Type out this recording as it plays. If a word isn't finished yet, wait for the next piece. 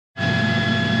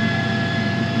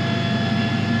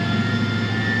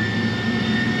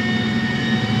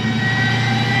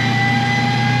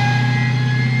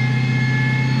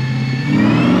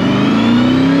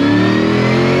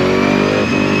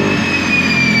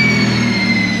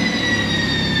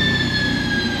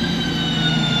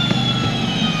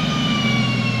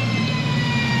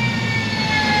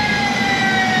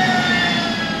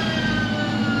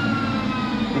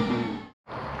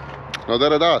No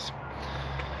tere taas!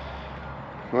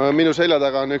 Minu selja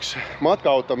taga on üks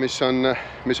matkaauto, mis on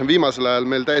viimasel ajal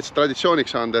meil täitsa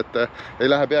traditsiooniks saanud, et ei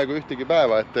lähe peaaegu ühtegi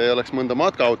päeva, et ei oleks mõnda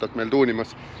matkaautot meil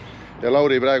tuunimas. Ja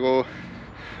Lauri praegu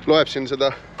loeb siin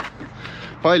seda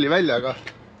faili välja,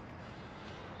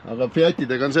 aga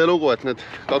Fiatidega on see lugu, et need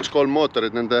 2-3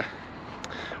 mootorid, nende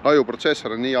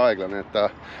ajuprotsessor on nii aeglane, et ta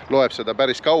loeb seda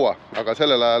päris kaua, aga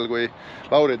sellel ajal, kui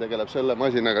Lauri tegeleb selle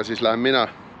masinaga, siis lähen mina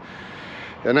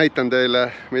ja näitan teile,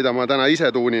 mida ma täna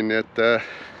ise tuunin, nii et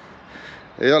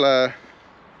ei ole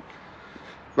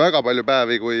väga palju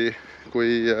päevi,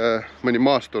 kui mõni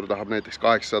maastur tahab näiteks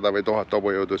 800 või 1000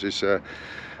 hobujõudu,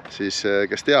 siis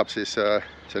kes teab, siis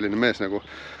selline mees nagu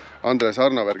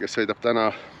Arnoveri, kes sõidab täna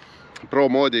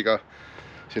pro-moodiga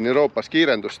siin Euroopas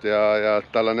kiirendust ja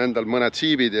tal on endal mõned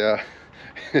siibid ja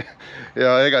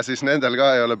ega siis nendel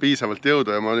ka ei ole piisavalt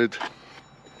jõudu ja ma nüüd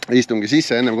istungi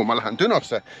sisse ennem kui ma lähen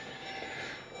dünosse.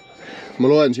 Ma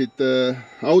loen siit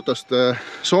autost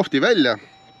softi välja,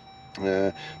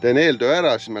 teen eeltöö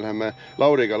ära, siis me läheme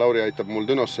Lauriga, Lauri aitab mul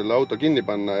dünos selle auto kinni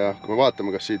panna ja kui me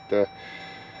vaatame, kas siit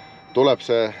tuleb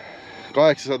see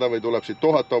 800 või tuleb siit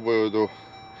 1000 hobujõudu,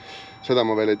 seda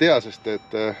ma veel ei tea, sest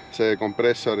et see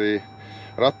kompressori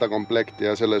rattakomplekt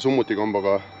ja selle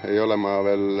summutikomboga ei ole ma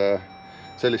veel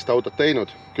sellist autot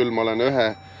teinud. Küll ma olen ühe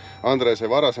Andrese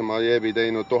varasema jeebi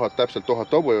teinud täpselt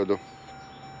 1000 hobujõudu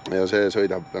ja see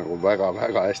sõidab nagu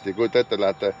väga-väga hästi. Kujuta ette,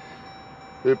 lähete,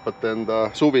 hüppate enda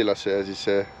suvilasse ja siis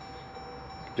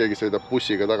keegi sõidab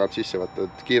bussiga tagant sisse, vaata,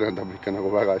 et kiirendab ikka nagu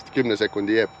väga hästi, 10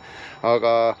 sekundi jeeb.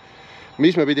 Aga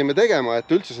mis me pidime tegema, et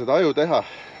üldse seda aju teha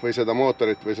või seda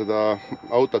mootorit või seda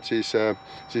autot,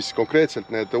 siis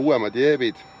konkreetselt need uuemad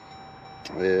jeebid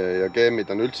ja geemid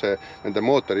on üldse, nende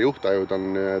mootori juhtajud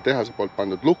on tehase poolt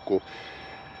pandud lukku.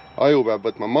 Aju peab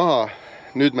võtma maha.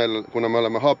 Nüüd meil, kuna me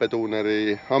oleme HP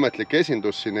Tuuneri ametlik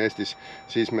esindus siin Eestis,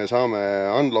 siis me saame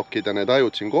unlockida need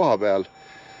ajud siin koha peal.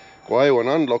 Kui aju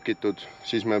on unlockitud,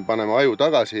 siis me paneme aju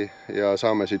tagasi ja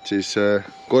saame siit siis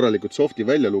korralikult softi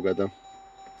välja lugeda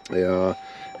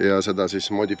ja seda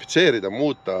siis modifitseerida,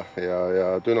 muuta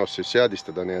ja dünos siis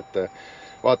seadistada, nii et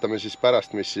vaatame siis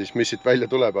pärast, mis siit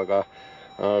välja tuleb, aga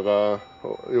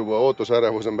juba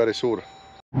ootusärevus on päris suur.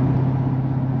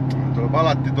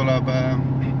 Alati tuleb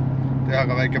teha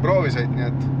ka väike proovisõit, nii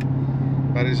et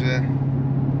päris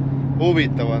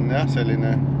huvitav on jah, selline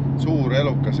suur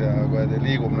elukas ja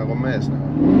liigub nagu mees.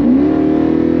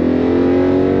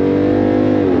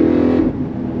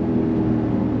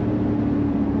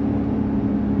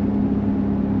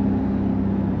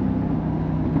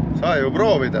 Saa ju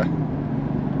proovida.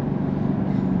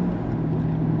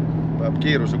 Peab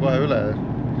kiiruse kohe üle.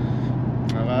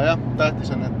 Aga jah,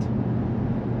 tähtis on, et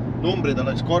numbrid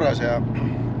oleks korras ja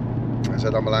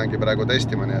seda ma lähengi praegu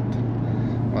testima, nii et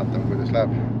vaatame, kuidas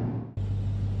läheb.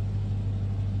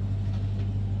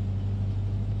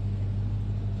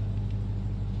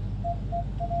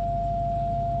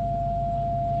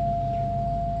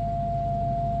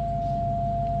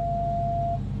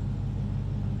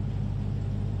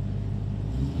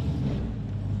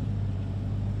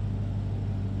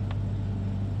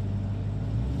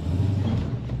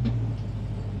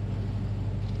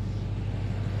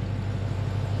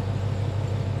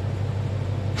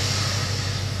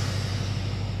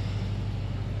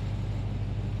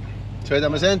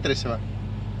 Sõidame sentrisse või?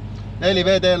 4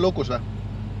 VD on lukus või?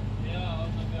 Jaa,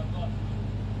 auto peab ka.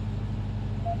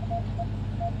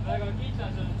 Väga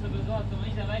kitsas on, et sa pead vaatama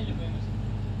ise välja põhimõtteliselt.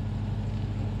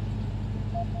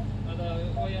 Aga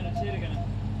hoia nüüd sirgena.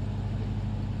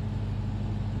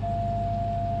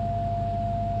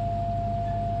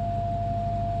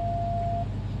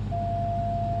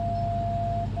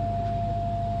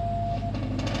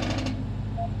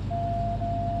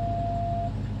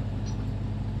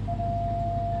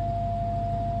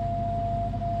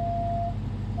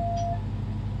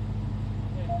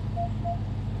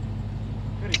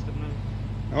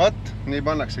 Vaat, nii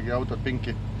pannaksegi autot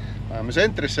pinki. Läheme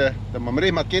sentrisse, tõmbame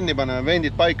rihmad kinni, paneme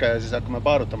vendid paika ja siis hakkame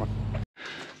paarutama.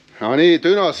 No nii,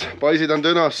 dünos, poisid on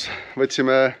dünos.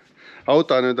 Võtsime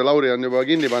auto nüüd ja Lauri on juba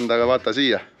kinni panda, aga vaata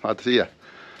siia.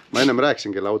 Ma ennem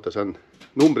rääkisin, kelle autos on.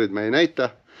 Numbrid me ei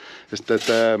näita, sest et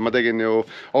ma tegin ju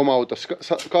oma autos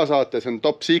ka saate, see on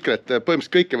top secret.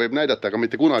 Põhimõtteliselt kõike võib näidata, aga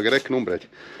mitte kunagi reknumbreid.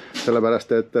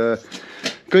 Sellepärast, et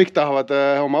kõik tahavad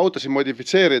oma autosid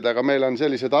modifitseerida, aga meil on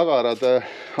sellised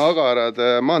agarad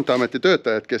Maanteeameti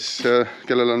töötajad,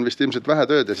 kellel on vist ilmselt vähe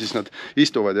tööd ja siis nad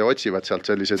istuvad ja otsivad sealt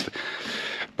sellised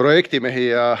projektimehi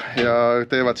ja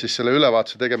teevad siis selle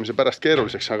ülevaatuse tegemise pärast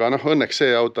keeruliseks, aga õnneks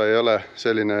see auto ei ole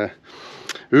selline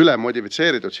üle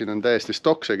modifitseeritud, siin on täiesti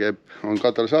stokk, see käib, on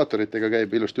katalüsaatoritega,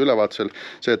 käib ilusti ülevaatusel.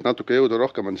 See, et natuke jõudu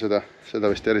rohkem on, seda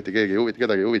vist eriti kedagi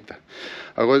ei huvita.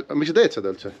 Aga miks sa teed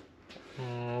seda üldse?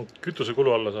 Kütuse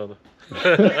kulu alla saada.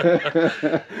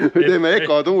 Me teeme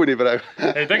ökotuuni praegu.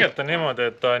 Ei, tegelikult on niimoodi,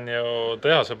 et ta on ju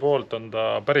tehase poolt on ta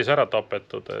päris ära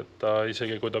tapetud, et ta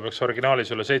isegi kui ta peaks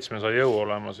originaalis üle 700 jõu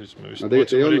olema, siis me vist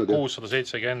oli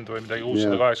 670 või midagi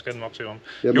 680 maksimum.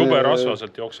 Jube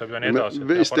rasvaselt jookseb ja nii edasi.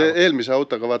 Vist eelmise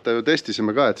autoga vaata ju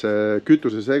testisime ka, et see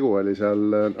kütuse segu oli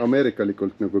seal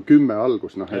ameerikalikult nagu 10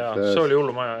 algus. See oli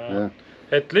hullu maja,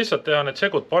 et lihtsalt teha need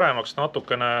segud paremaks,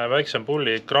 natukene väiksem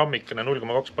pulli, grammikene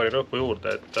 0,2 pari rõhku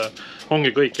juurde, et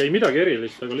ongi kõik. Ei midagi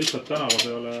erilist, aga lihtsalt tänava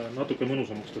peale natuke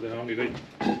mõnusamaks ta teha, ongi kõik.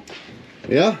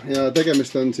 Jah, ja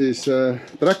tegemist on siis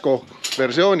Trackhawk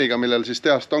versiooniga, millel siis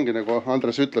tehast ongi, nagu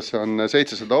Andres ütles, see on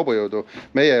 700 hobujõudu.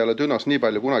 Meie ei ole Dünos nii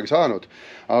palju kunagi saanud,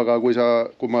 aga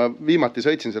kui ma viimati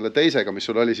sõitsin selle teisega, mis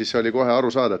sul oli, siis oli kohe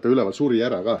aru saada, et ta üleval suri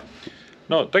ära ka.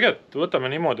 No tegelikult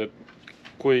võtame niimoodi,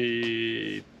 et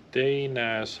kui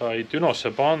teine sai Dünosse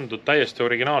pandud täiesti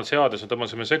originaalseades ja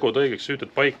tõmbasime segud õigeks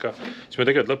süütud paika, siis me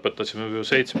tegelikult lõpetasime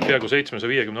peaaegu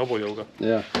 750 hobujõuga.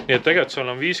 Nii et tegelikult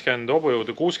seal on 50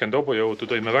 hobujõudu, 60 hobujõudu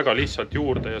tõime väga lihtsalt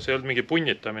juurde ja see ei olnud mingi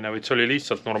punnitamine, vaid see oli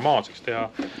lihtsalt normaalseks teha.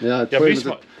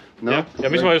 Ja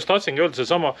mis ma just tahtsingi öelda, see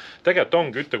sama tegelikult on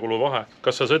küttekulu vahe.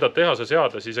 Kas sa sõidad tehase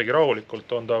seades isegi rahulikult,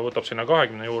 ta võtab sinna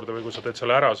 20 juurde või kui sa teed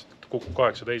selle ära, kukub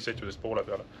 18-17 poole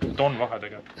peale. Et on vahe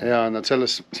tegelikult. Ja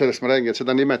sellest ma räägin, et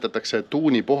seda nimetatakse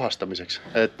tuuni puhastamiseks.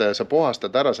 Et sa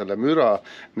puhastad ära selle müra,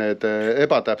 need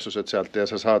ebatäpsused sealt ja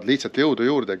sa saad lihtsalt jõudu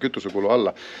juurde ja kütusekulu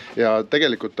alla. Ja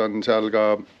tegelikult on seal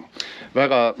ka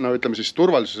väga, no ütleme siis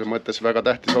turvalisuse mõttes väga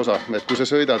tähtis osa. Et kui sa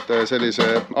sõidad sellise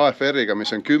AFR-iga,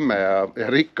 mis on 10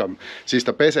 ja rikkam, siis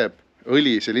ta peseb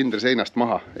õli silindri seinast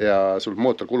maha ja sul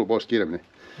mootor kulub poolest kiiremini.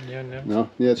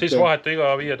 Siis vaheta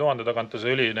iga 5000 tagant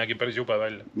see õli nägi päris jube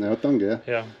välja. Ja ongi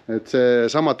jah. Et see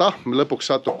sama tahm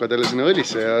lõpuks satub ka teile sinna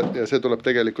õlisse ja see tuleb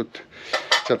tegelikult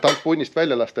sealt alt punnist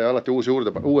välja lasta ja alati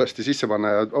uuesti sisse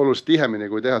panna ja oluliselt tihemini,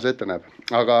 kui tehas ette näeb.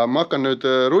 Aga ma hakkan nüüd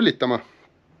rullitama.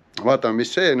 Vaatame,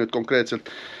 mis see nüüd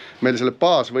konkreetselt meil selle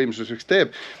baasvõimsuseks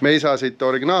teeb. Me ei saa siit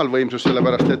originaalvõimsus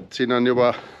sellepärast, et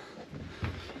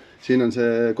siin on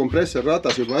see kompressor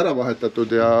ratas juba ära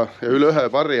vahetatud ja üle ühe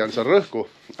barri on seal rõhku,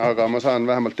 aga ma saan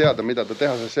vähemalt teada, mida ta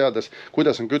tehases seades,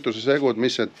 kuidas on kütusesegud,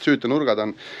 mis need süütenurgad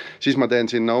on. Siis ma teen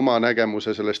sinna oma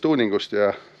nägemuse sellest tuuningust ja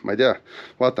ma ei tea,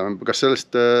 vaatame, kas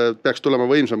sellest peaks tulema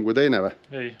võimsam kui teine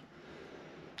või?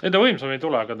 Ei ta võimsam ei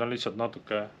tule, aga ta on lihtsalt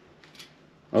natuke...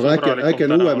 Aga äkki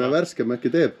on uuem ja värskem, äkki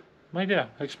teeb? Ma ei tea,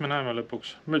 eks me näeme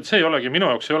lõpuks. See ei olegi, minu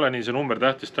jaoks ei ole nii see number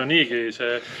tähtis, ta niigi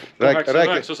see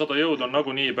 900 jõud on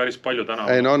nagu nii päris palju täna.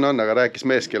 Ei, no on, aga rääkis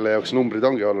mees, kelle jaoks numbrid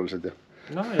ongi olulised.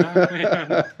 No jah,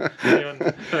 nii on.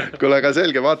 Kuule, aga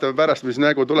selge, vaatame pärast, mis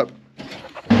nägu tuleb.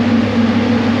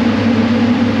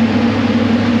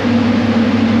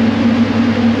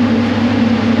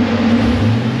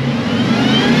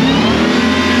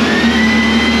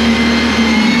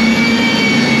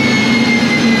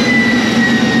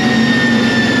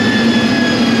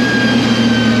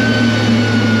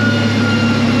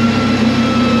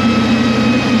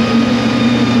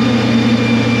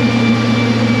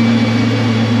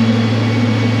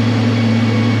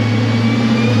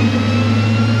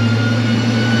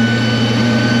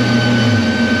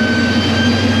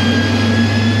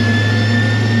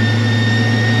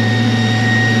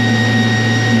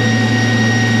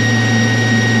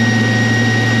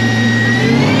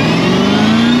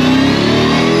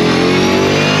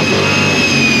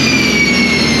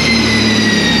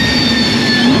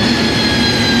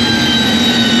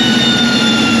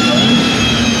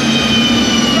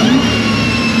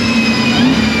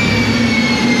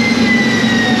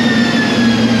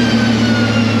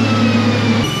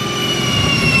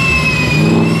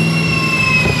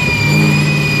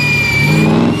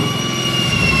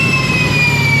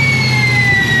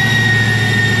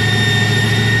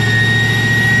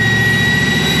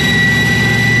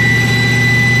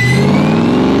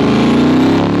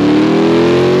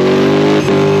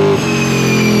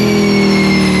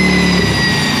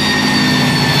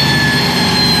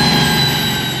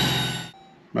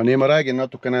 No nii ma räägin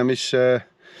natukene, mis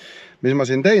ma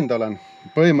siin teinud olen.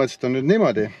 Põhimõtteliselt on nüüd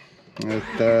niimoodi,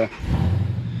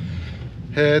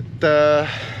 et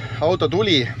auto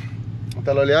tuli,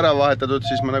 tal oli ära vahetatud,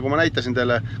 siis nagu ma näitasin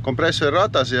teile kompressori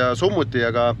ratas ja summuti,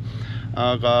 aga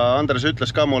Andres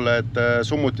ütles ka mulle, et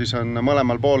summutis on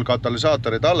mõlemal pool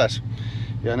katalüsaatorid alles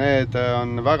ja need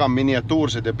on väga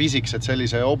miniatuursed ja pisiksed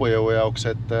sellise hobujõu jaoks,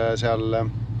 et seal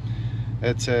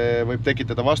et see võib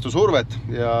tekitada vastusurvet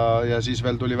ja siis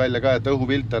veel tuli välja ka, et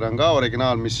õhufilter on ka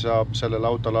originaal, mis saab sellel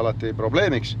autol alati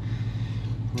probleemiks.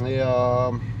 Ja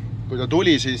kui ta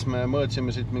tuli, siis me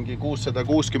mõõtsime siit mingi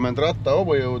 660 ratta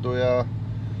hobujõudu ja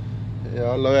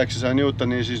alla 900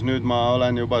 newtoni, siis nüüd ma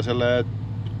olen juba selle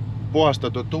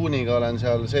puhastatud tuuniga olen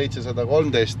seal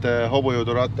 713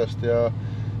 hobujõudu ratast ja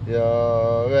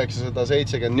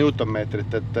 970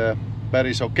 newtonmeetrit, et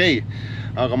päris okei.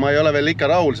 Aga ma ei ole veel ikka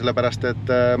rahul, sellepärast,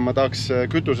 et ma tahaks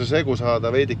kütusesegu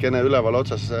saada veidikene üleval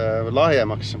otsas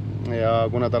lahjemaks ja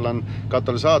kuna tal on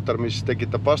katalüsaator, mis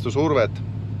tekitab vastusurvet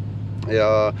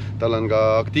ja tal on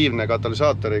ka aktiivne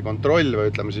katalüsaatori kontroll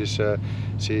või ütleme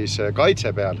siis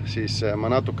kaitse peal, siis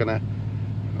ma natukene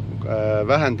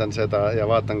vähendan seda ja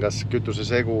vaatan, kas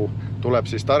kütusesegu tuleb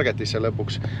siis targetisse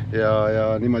lõpuks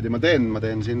ja niimoodi ma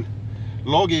teen siin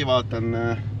logi,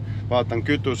 vaatan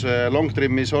kütuse long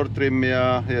trimmi, short trimmi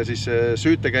ja siis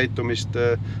süütekäitumist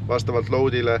vastavalt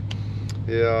loadile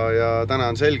ja täna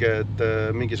on selge, et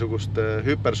mingisugust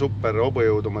hüper-super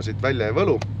hobujõudu ma siit välja ei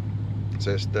võlu,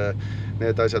 sest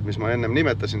need asjad, mis ma ennem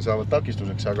nimetasin, saavad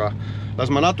takistuseks, aga las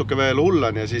ma natuke veel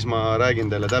hullan ja siis ma räägin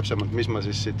teile täpsemalt, mis ma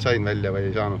siis siit sain välja või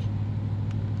ei saanud.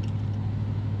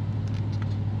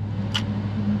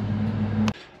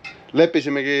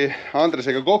 Leppisimegi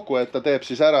Andresega kokku, et ta teeb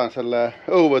siis ära selle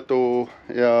õhuvõtu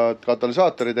ja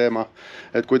katalüsaatori teema,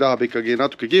 et kui tahab ikkagi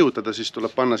natuke kihutada, siis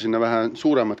tuleb panna sinna vähe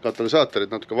suuremad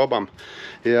katalüsaatorid, natuke vabam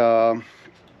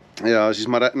ja siis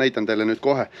ma näitan teile nüüd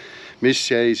kohe, mis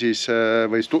jäi siis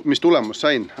või mis tulemus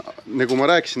sain. Nagu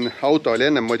ma rääkisin, auto oli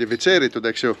ennem modifitseeritud,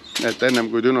 eks ju, et ennem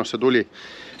kui Dünosse tuli,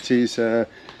 siis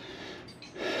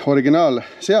originaal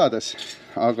seades,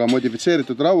 aga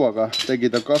modifitseeritud rauaga tegi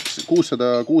ta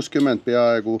 660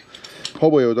 peaaegu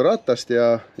hobujõudu ratast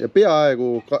ja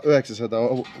peaaegu 900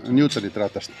 newtonit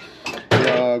ratast.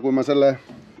 Ja kui ma selle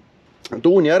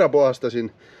tuuni ära puhastasin,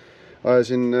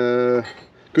 ajasin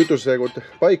kütusesegud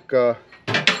paika,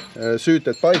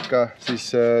 süüted paika,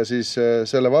 siis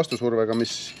selle vastusurvega,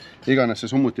 mis iganes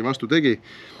see summuti vastu tegi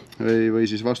või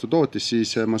siis vastu tootis,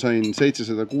 siis ma sain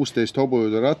 716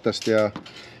 hobujõudu ratast ja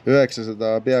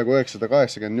 900, peaaegu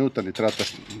 980 newtonit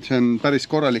ratast. See on päris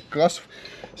korralik kasv,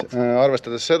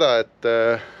 arvestades seda, et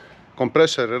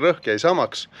kompressori rõhk jäi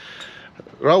samaks.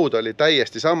 Raud oli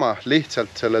täiesti sama,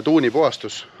 lihtsalt selle tuuni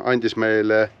puhastus andis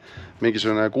meile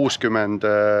mingisugune 60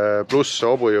 pluss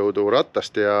hobujõudu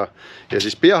rattast ja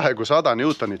siis peaaegu 100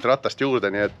 newtonit ratast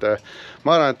juurde, nii et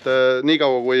ma arvan, et nii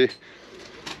kaua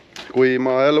kui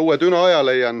ma jälle uue Düno aja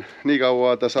leian, nii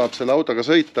kaua ta saab selle autoga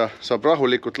sõita, saab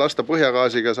rahulikult lasta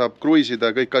põhjagaasiga, saab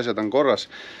kruiisida, kõik asjad on korras,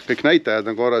 kõik näitajad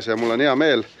on korras ja mul on hea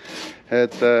meel,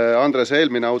 et Andrese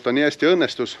eelmine auto nii hästi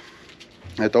õnnestus,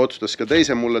 et ta otsustas ka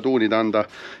teise mulle tuunid anda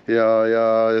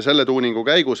ja selle tuuningu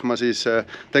käigus ma siis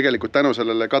tegelikult tänu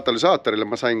sellele katalüsaatorile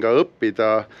ma sain ka õppida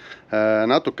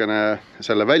natukene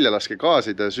selle väljalaske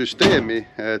gaaside süsteemi,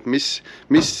 et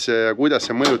mis ja kuidas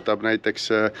see mõjutab näiteks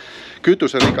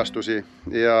kütuserikastusi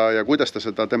ja kuidas ta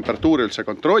seda temperatuuri üldse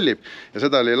kontrollib ja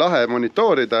seda oli lahe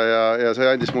monitoorida ja see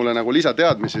andis mulle nagu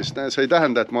lisateadmisi, see ei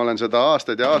tähenda, et ma olen seda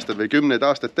aastaid ja aastaid või 10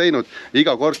 aastaid teinud,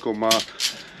 iga kord, kui ma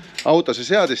autose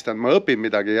seadistan, ma õpin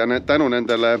midagi ja tänu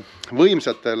nendele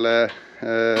võimsatele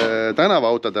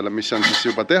tänavaautodele, mis on siis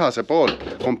juba tehase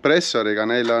poolt kompressoriga,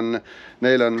 neil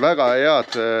on väga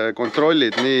head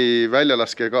kontrollid nii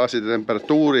väljalaskegaaside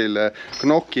temperatuurile,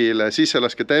 knokile,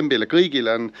 sisselasketemmbile,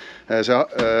 kõigile on see,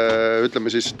 ütleme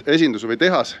siis, esindus või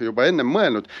tehas juba ennem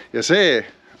mõelnud ja see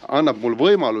annab mul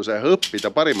võimaluse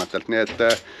õppida parimatelt, nii et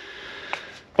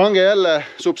pange jälle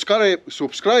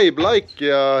subscribe, like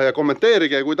ja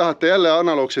kommenteerige, kui tahate jälle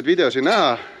analoogseid videosi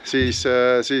näha, siis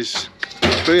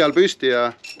pöial püsti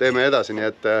ja teeme edasi, nii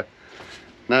et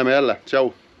näeme jälle,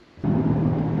 tšau!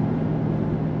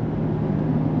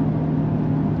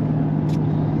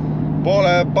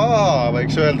 Pole paha,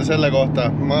 võiks öelda selle kohta,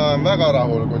 ma olen väga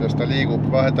rahul, kuidas ta liigub,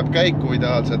 vahetab käiku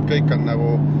ideaalselt, kõik on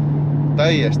nagu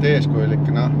täiesti eeskujulik,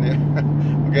 noh, nii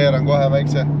ma keeran kohe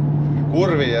väikse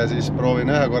kurvi ja siis proovin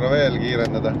ühe korra veel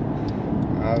kiirendada.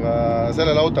 Aga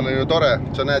sellel autol on ju tore,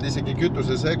 sa näed isegi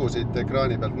kütusesegu siit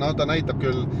ekraani pealt. No ta näitab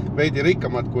küll veidi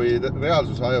rikkamad kui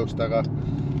reaalsuse ajust,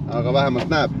 aga vähemalt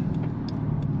näeb.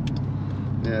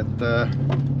 Nii et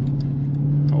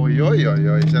oi,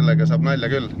 sellega saab nalja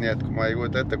küll, nii et kui ma ei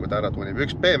kujuta ette, kui ta ära tuunib.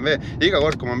 Üks BMW, iga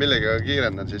kord, kui ma millega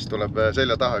kiirendan, siis tuleb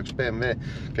selja taha üks BMW,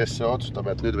 kes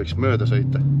otsustab, et nüüd võiks mööda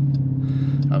sõita.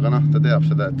 Aga noh, ta teab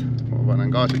seda, et ma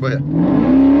panen gaasi põhja.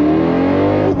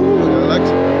 Ja läks.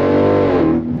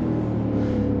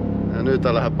 Ja nüüd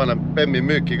ta läheb, paneb Bemmi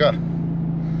müüki ka.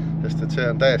 sest et see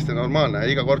on täiesti normaalne.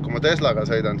 Iga kord, kui ma Teslaga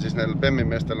sõidan, siis neil Bemmi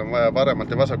meestel on vaja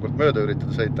paremalt ja vasakult mööda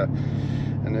üritada sõita.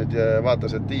 Ja nüüd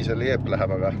vaatas, et diisel jeep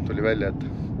läheb, aga tuli välja, et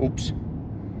ups,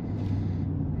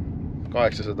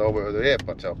 800 hobujõudu jeep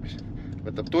on see hoopis.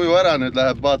 Võtab tuju ära, nüüd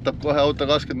läheb, vaatab kohe auto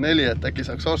 24, et äkki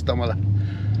saaks osta omale.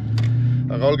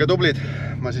 Aga olge tublid,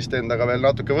 ma siis teen taga veel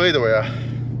natuke võidu ja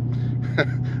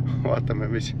vaatame,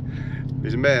 mis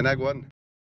mehe nägu on.